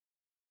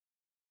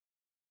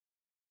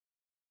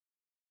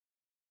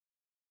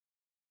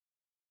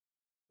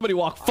Somebody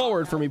walk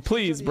forward for me,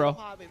 please, bro.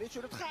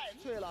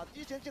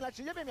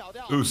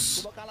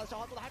 Oos.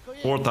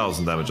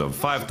 4,000 damage done,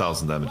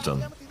 5,000 damage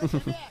done.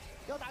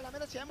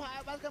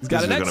 He's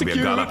got an execute. This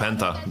is gonna be a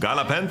Galapenta.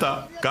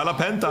 Galapenta.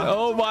 Galapenta.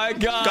 Oh my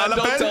god.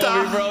 Galapenta. Don't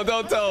tell me, bro.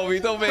 Don't tell me.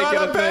 Don't make it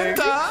a thing.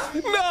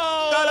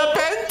 No.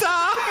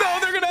 Galapenta. No,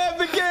 they're gonna have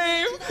the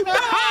game. No,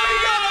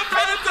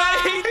 Galapenta. I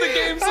hate the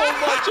game so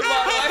much,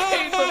 man. I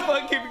hate the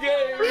fucking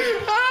game.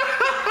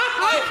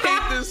 I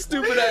hate this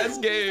stupid ass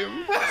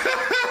game.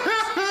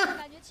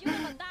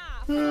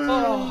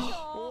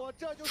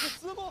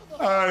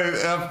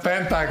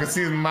 Penta, I can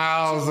see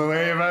miles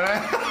away,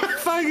 man.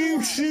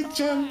 Fucking shit,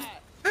 jump.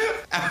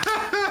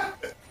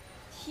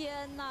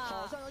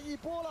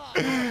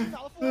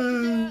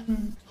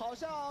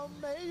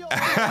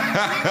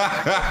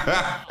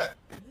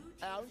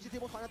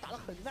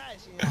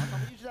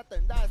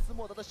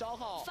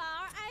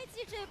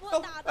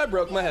 Oh, I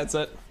broke my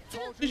headset.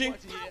 GG.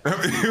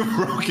 You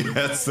broke your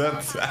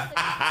headset.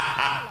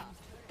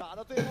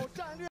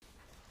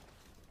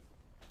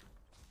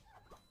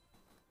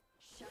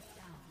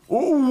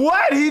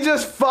 What? He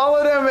just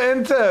followed him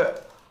into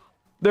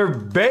their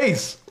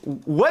base.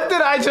 What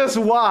did I just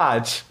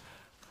watch?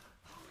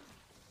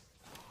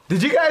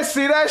 Did you guys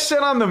see that shit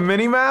on the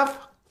minimap?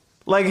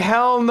 Like,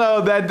 hell no,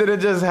 that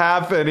didn't just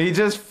happen. He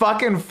just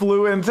fucking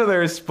flew into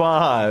their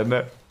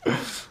spawn.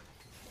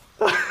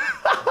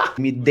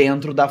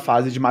 Dentro da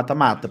fase de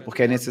mata-mata,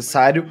 porque é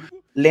necessário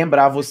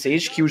lembrar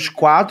vocês que os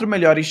 4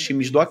 melhores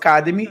times do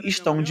Academy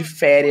estão de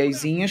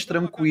fériasinhas,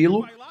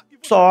 tranquilo,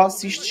 só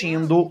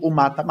assistindo o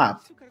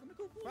mata-mata.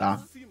 Tá?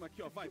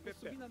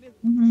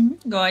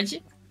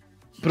 God.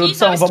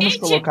 Produção, vamos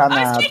colocar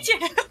na... Ele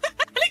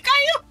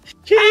caiu!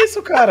 Que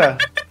isso, cara?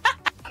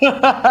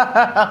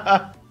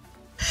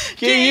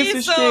 que isso,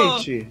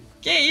 Skate?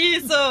 Que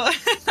isso?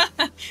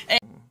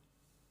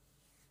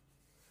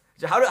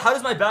 How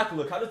does my back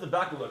look? How does the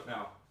back look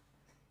now?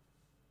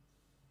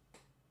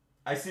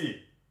 I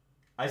see.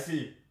 I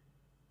see.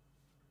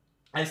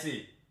 I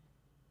see.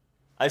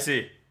 I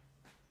see.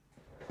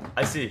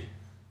 I see.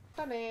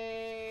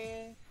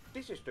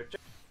 This is the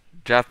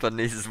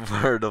Japanese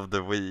word of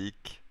the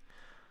week.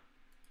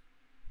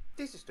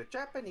 This is the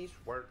Japanese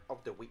word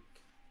of the week.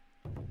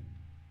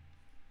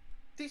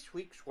 This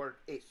week's word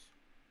is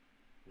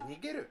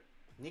nigeru.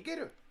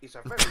 Nigeru is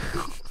a very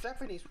good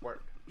Japanese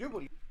word. You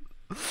will.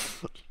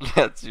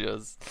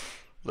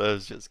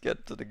 Let's just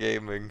get to the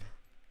gaming.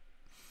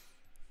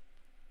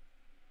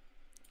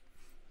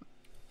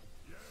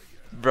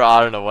 Bro,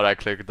 I don't know what I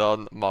clicked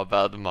on. My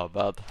bad, my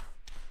bad.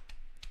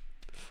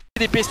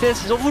 Des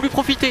PSPS, ils ont voulu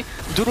profiter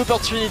de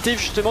l'opportunité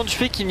justement du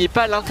fait qu'il n'y ait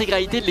pas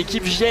l'intégralité de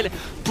l'équipe JL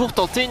pour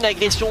tenter une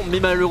agression, mais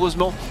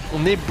malheureusement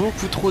on est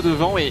beaucoup trop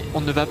devant et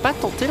on ne va pas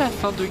tenter la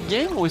fin de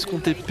game. Ou est-ce qu'on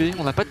TP?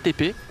 On n'a pas de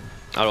TP.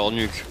 Alors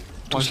Nuke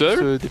tout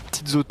seul, des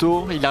petites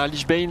autos, il a un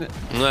Lich Bane.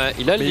 Ouais,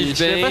 il a le Lich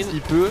Bane, je sais pas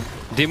s'il peut.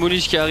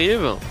 Démolish qui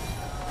arrive.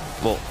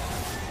 Bon.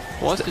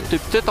 Ouais, c'était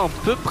peut-être un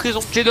peu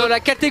présent. C'est dans la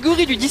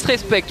catégorie du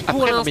disrespect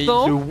pour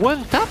l'instant. Le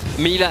one tap.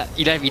 Mais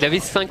il avait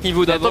 5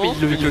 niveaux d'avance,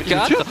 plus que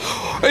 4.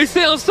 Et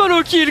c'est un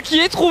solo kill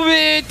qui est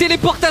trouvé.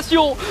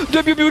 Téléportation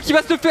de Biu qui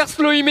va se faire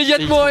slow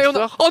immédiatement. Et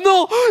oh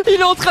non, il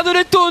est en train de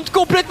les taunt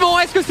complètement.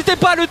 Est-ce que c'était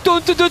pas le taunt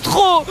de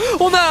trop?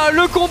 On a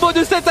le combo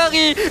de cet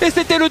Harry. Et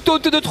c'était le taunt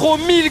de trop.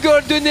 1000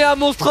 gold donné à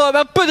Monstrum.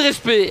 Un peu de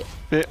respect.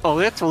 Mais en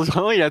vrai, tu penses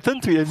vraiment il a taunt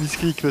ou il a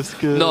misclick parce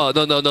que... Non.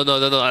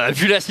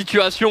 Vu la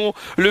situation,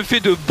 le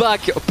fait de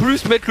back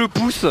plus mettre le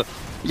pouce,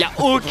 il n'y a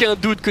aucun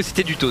doute que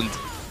c'était du taunt.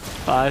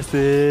 Ah,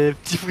 c'est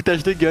petit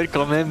foutage de gueule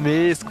quand même,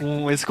 mais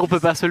est-ce qu'on peut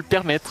pas se le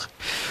permettre?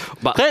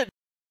 Bah, après,